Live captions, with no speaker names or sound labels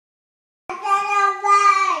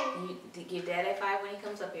give Dad a 5 when he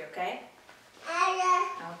comes up here, okay?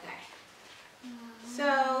 Okay.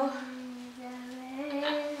 So,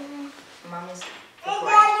 Mommy's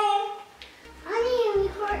recording. I need to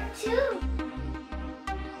record too.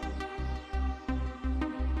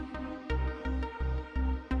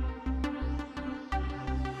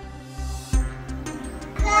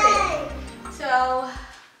 So,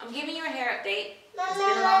 I'm giving you a hair update. It's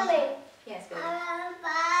been a long time. Yes, baby.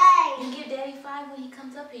 You give Daddy 5 when he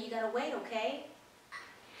comes up here. You gotta wait, okay?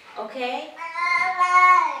 Okay?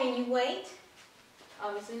 Can you wait?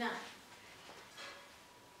 Obviously not.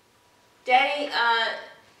 Daddy,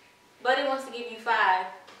 Buddy wants to give you 5.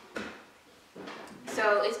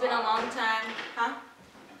 So, it's been a long time. Huh?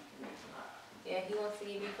 Yeah, he wants to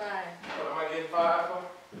give you 5. What am I getting 5 for?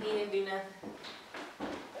 He didn't do nothing.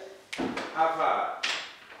 High 5.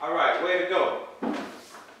 All right, way to go.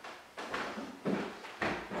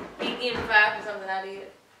 He gave me 5 for something I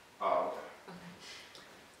did. Oh, okay.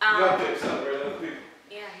 You gotta take something really quick.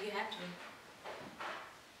 Yeah, you have to.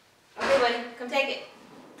 Okay, buddy, come take it.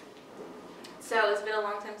 So it's been a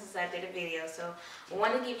long time since I did a video, so I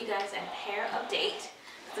wanted to give you guys a hair update.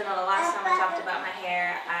 So the last time I talked about my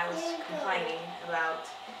hair, I was complaining about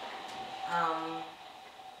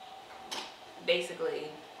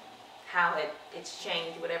basically how it's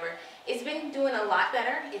changed, whatever. It's been doing a lot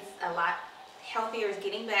better. It's a lot healthier. It's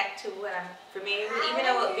getting back to what I'm familiar with. Even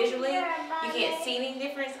though visually you can't see any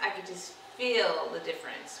difference, I could just feel the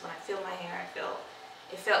difference. When I feel my hair,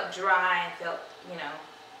 it felt dry. I felt, you know,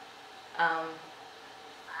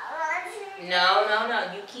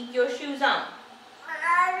 no. You keep your shoes on.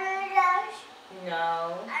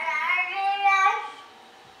 No.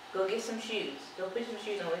 Go get some shoes. Go put some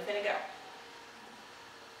shoes on. We're finna go.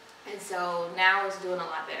 And so now it's doing a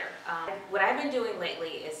lot better. What I've been doing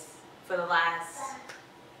lately is, for the last,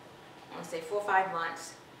 I want to say 4 or 5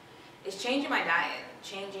 months, is changing my diet.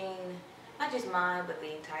 Changing not just mine, but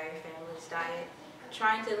the entire family's diet.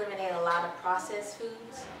 Trying to eliminate a lot of processed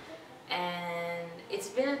foods. And it's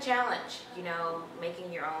been a challenge, you know,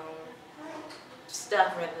 making your own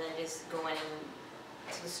stuff rather than just going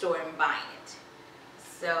to the store and buying it.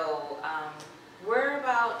 So we're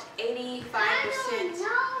about 85%,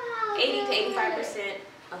 80 to 85%.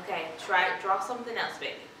 Okay, draw something else,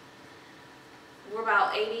 baby. We're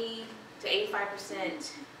about 80 to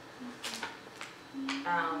 85%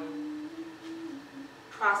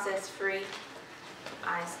 process free.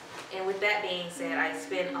 And with that being said, I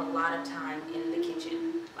spend a lot of time in the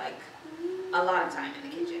kitchen, like a lot of time in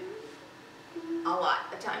the kitchen. A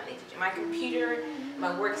lot of time in the kitchen. My computer, my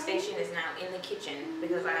workstation is now in the kitchen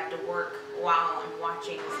because I have to work while I'm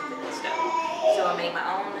watching something on the stove. So I made my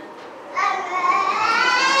own.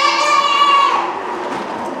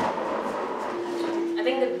 I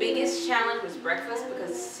think the biggest challenge was breakfast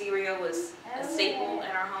because cereal was a staple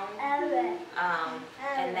in our home.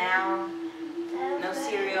 And now, no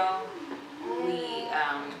cereal.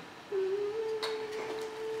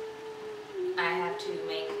 I have to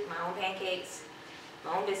make my own pancakes,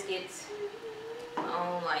 my own biscuits, my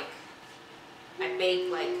own, like, I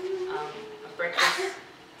bake like a breakfast.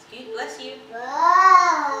 Bless you.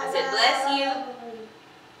 I said bless you.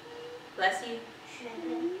 Bless you.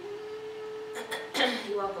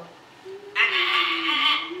 You're welcome.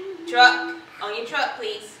 Truck. On your truck,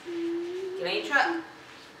 please. Get on your truck.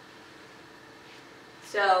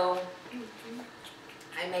 So,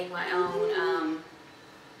 I make my own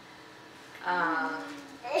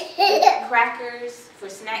crackers for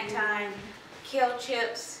snack time, kale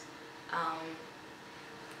chips,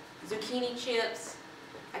 zucchini chips.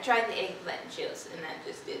 I tried the eggplant chips and that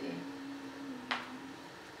just didn't.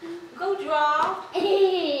 Go draw.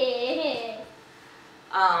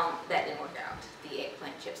 That didn't work out, the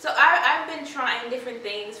eggplant chips. So I've been trying different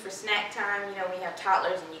things for snack time. You know, when you have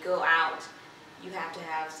toddlers and you go out, you have to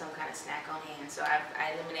have some kind of snack on hand. So I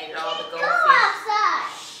eliminated all the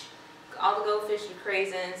goldfish. All the goldfish and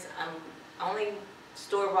craisins. Only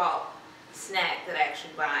store-bought snack that I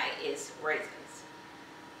actually buy is raisins.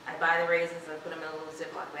 I buy the raisins and put them in a little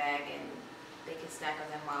Ziploc bag and they can snack on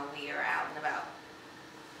them while we are out and about.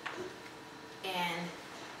 And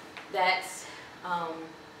that's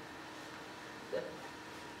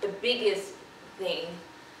the biggest thing.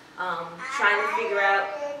 Trying to figure out,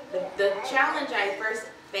 the challenge I first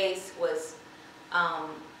faced was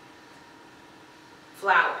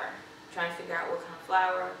flour. Trying to figure out what kind of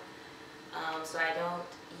flour. So I don't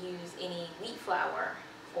use any wheat flour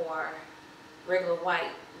or regular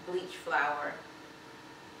white bleach flour.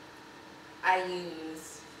 I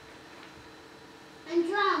use. I'm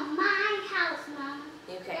drawing my house, Mom.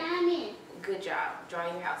 Okay. I'm in. Good job.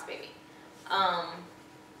 Draw your house, baby.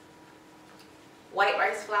 white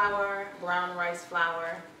rice flour, brown rice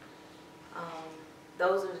flour.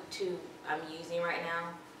 Those are the two I'm using right now,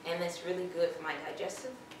 and it's really good for my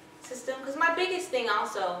digestive system. Because my biggest thing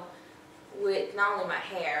also with not only my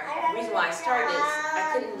hair, the reason why I started this,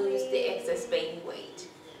 I couldn't lose the excess baby weight.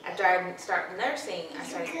 After I started nursing, I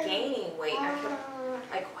started gaining weight. I kept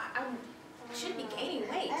like, wow, I should be gaining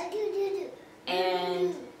weight.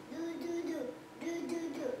 And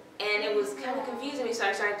it was kind of confusing me, so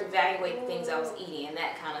I started to evaluate the things I was eating, and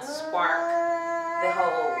that kind of sparked the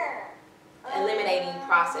whole eliminating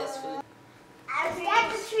processed food. Is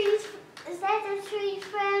that the trees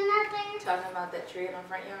friend out there? Talking about that tree in my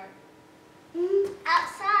front yard?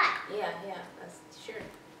 Outside. Yeah, that's sure.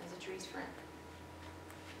 That's a tree's friend.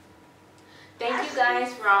 Thank you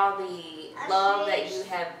guys for all the love that you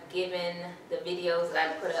have given the videos that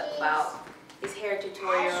I put up about his hair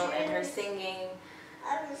tutorial and her singing.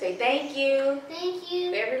 Say thank you. Thank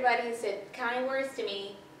you. Everybody who said kind words to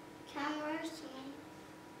me. Kind words to me.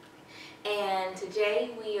 And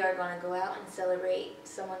today we are going to go out and celebrate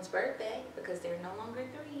someone's birthday because they're no longer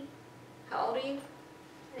 3. How old are you?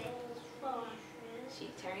 4.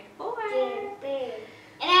 She turned 4.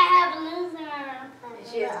 And I have balloons in her room. And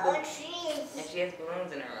she has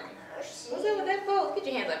balloons in her room. What's up with that pose? Get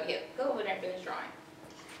your hands up here. Go over there and finish drawing.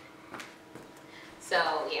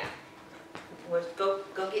 So yeah, we'll go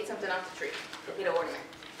get something off the tree. Go get an ornament.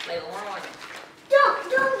 Like one ornament. Don't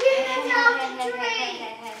get it off the tree.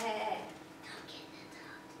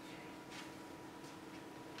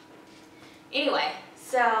 Anyway,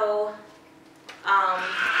 so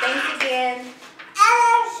thanks again.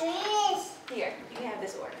 Here, you can have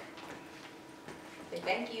this order. Say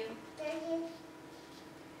thank you. Thank you.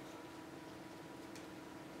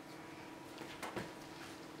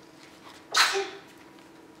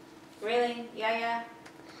 Really? Yeah.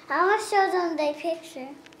 I want to show them their picture.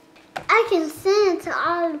 I can send it to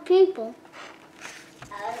all the people.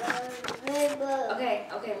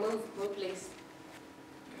 Okay, move please.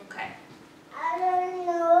 Okay. I don't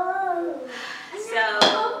know. So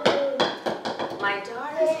my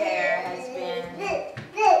daughter's hair has been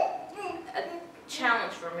a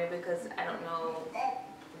challenge for me because I don't know.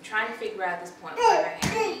 I'm trying to figure out at this point what her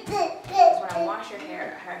hair needs. Because when I wash her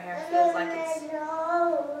hair feels like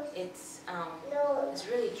it's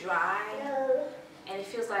really dry, and it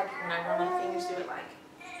feels like when I run my fingers through it, like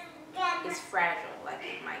it's fragile, like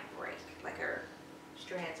it might break, like her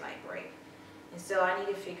strands might break. And so I need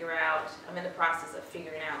to figure out. I'm in the process of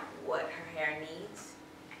figuring out what her hair needs,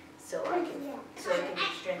 so it can be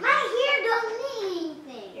strengthened. My hair don't need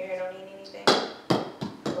anything. Your hair don't need anything.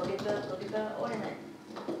 Look at the ornament.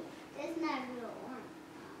 That's not real ornament.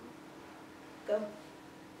 Go.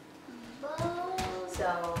 So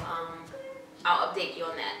I'll update you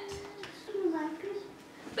on that.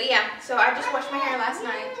 But yeah, so I just washed my hair last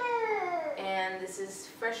night, and this is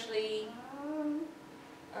freshly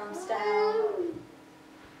styled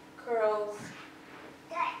curls.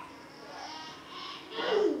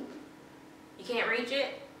 You can't reach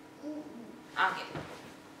it? I'll get it.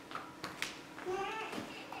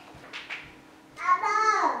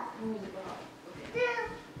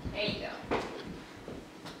 There you go.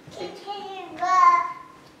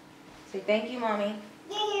 Say thank you, Mommy.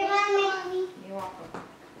 You're welcome.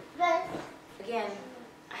 Again,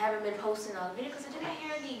 I haven't been posting on the video because I do my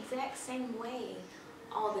hair the exact same way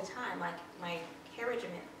all the time. Like my hair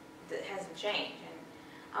regimen that hasn't changed, and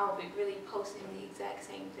I'll be really posting the exact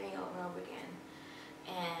same thing over and over again.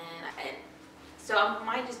 And so I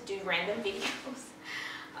might just do random videos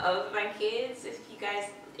of my kids if you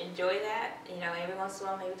guys enjoy that. You know, every once in a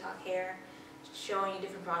while maybe talk hair, showing you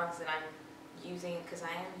different products that I'm using because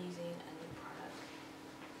I am using a new product.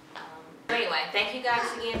 Anyway, thank you guys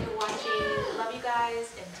again for watching. Love you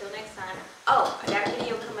guys. Until next time. Oh, I got a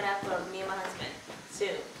video coming up for me and my husband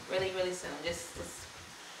soon. Really soon. Just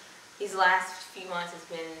these last few months has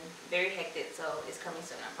been very hectic, so it's coming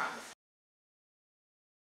soon, I promise.